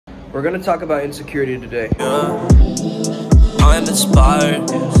We're gonna talk about insecurity today. Yeah. I'm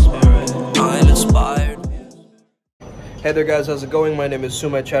inspired. I'm inspired. Hey there guys, how's it going? My name is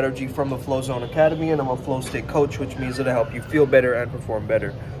Sumit Chatterjee from the Flow Zone Academy, and I'm a flow state coach, which means that I help you feel better and perform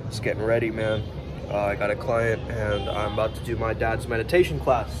better. Just getting ready, man. I got a client and I'm about to do my dad's meditation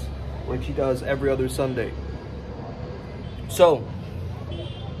class, which he does every other Sunday. So,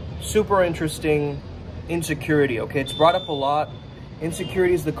 super interesting, insecurity, okay? It's brought up a lot.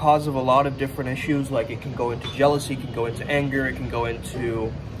 Insecurity is the cause of a lot of different issues. Like, it can go into jealousy, it can go into anger, it can go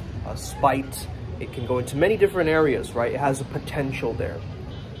into spite, it can go into many different areas, right? It has a potential there.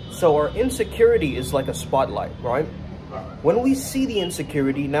 So our insecurity is like a spotlight, right? When we see the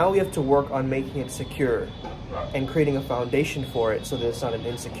insecurity, now we have to work on making it secure and creating a foundation for it so that it's not an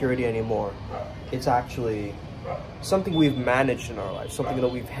insecurity anymore. It's actually something we've managed in our life, something that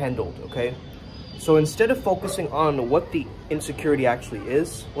we've handled, okay? So instead of focusing on what the insecurity actually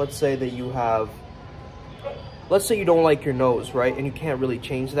is, let's say that you don't like your nose, right? And you can't really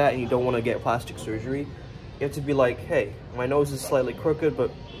change that and you don't want to get plastic surgery. You have to be like, hey, my nose is slightly crooked, but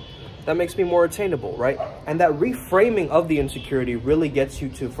that makes me more attainable, right? And that reframing of the insecurity really gets you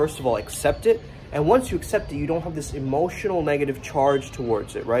to, first of all, accept it. And once you accept it, you don't have this emotional negative charge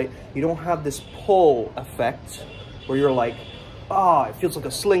towards it, right? You don't have this pull effect where you're like, it feels like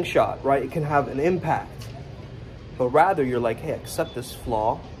a slingshot, right? It can have an impact. But rather, you're like, hey, accept this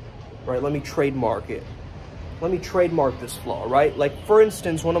flaw, right? Let me trademark it. Let me trademark this flaw, right? Like, for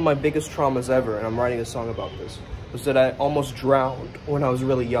instance, one of my biggest traumas ever, and I'm writing a song about this, was that I almost drowned when I was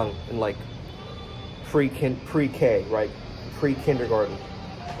really young, in like pre-K, right? Pre-kindergarten.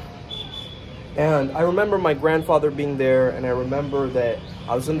 And I remember my grandfather being there, and I remember that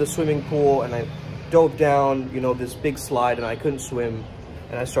I was in the swimming pool and I dove down, you know, this big slide, and I couldn't swim,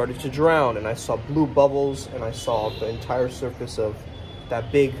 and I started to drown, and I saw blue bubbles, and I saw the entire surface of that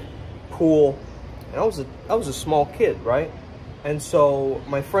big pool. And I was a small kid, right? And so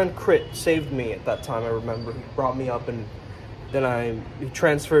my friend Crit saved me at that time. I remember he brought me up, and then he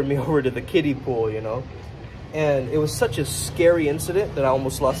transferred me over to the kiddie pool, you know? And it was such a scary incident that I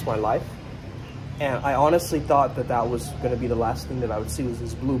almost lost my life. And I honestly thought that that was gonna be the last thing that I would see, was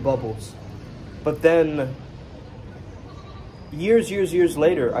these blue bubbles. But then years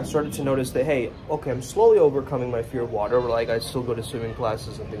later, I started to notice that, hey, okay, I'm slowly overcoming my fear of water. Like, I still go to swimming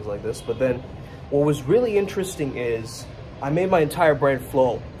classes and things like this. But then what was really interesting is I made my entire brand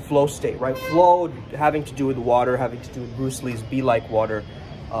flow state, right? Flow having to do with water, having to do with Bruce Lee's Be Like Water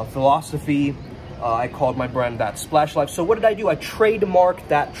philosophy. I called my brand that Splash Life. So what did I do? I trademarked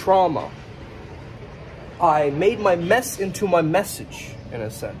that trauma. I made my mess into my message, in a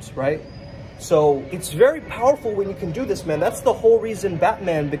sense, right? So it's very powerful when you can do this, man. That's the whole reason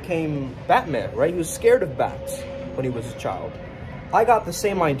Batman became Batman, right? He was scared of bats when he was a child. I got the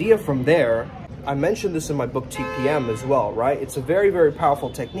same idea from there. I mentioned this in my book TPM as well, right? It's a very, very powerful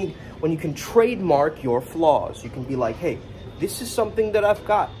technique when you can trademark your flaws. You can be like, hey, this is something that I've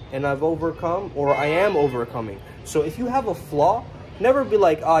got and I've overcome, or I am overcoming. So if you have a flaw, never be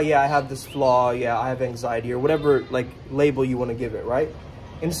like, oh yeah, I have this flaw, yeah, I have anxiety, or whatever like label you want to give it, right?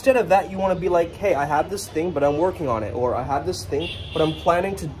 Instead of that, you want to be like, hey, I have this thing, but I'm working on it, or I have this thing, but I'm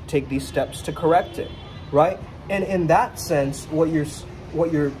planning to take these steps to correct it, right? And in that sense, what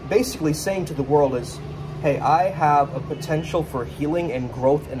you're basically saying to the world is, hey, I have a potential for healing and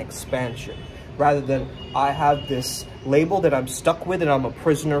growth and expansion, rather than I have this label that I'm stuck with and I'm a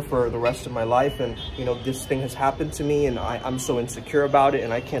prisoner for the rest of my life, and you know, this thing has happened to me and I'm so insecure about it,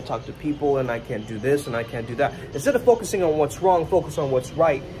 and I can't talk to people, and I can't do this and I can't do that. Instead of focusing on what's wrong, focus on what's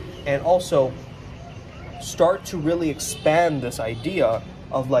right, and also start to really expand this idea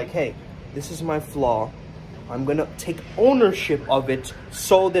of like, hey, this is my flaw. I'm gonna take ownership of it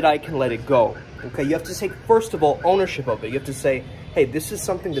so that I can let it go, okay? You have to take, first of all, ownership of it. You have to say, hey, this is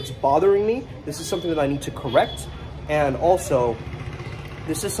something that's bothering me. This is something that I need to correct. And also,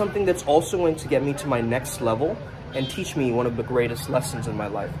 this is something that's also going to get me to my next level and teach me one of the greatest lessons in my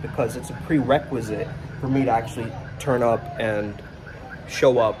life, because it's a prerequisite for me to actually turn up and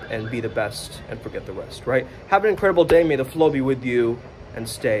show up and be the best and forget the rest, right? Have an incredible day. May the flow be with you and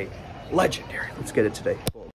stay legendary. Let's get it today.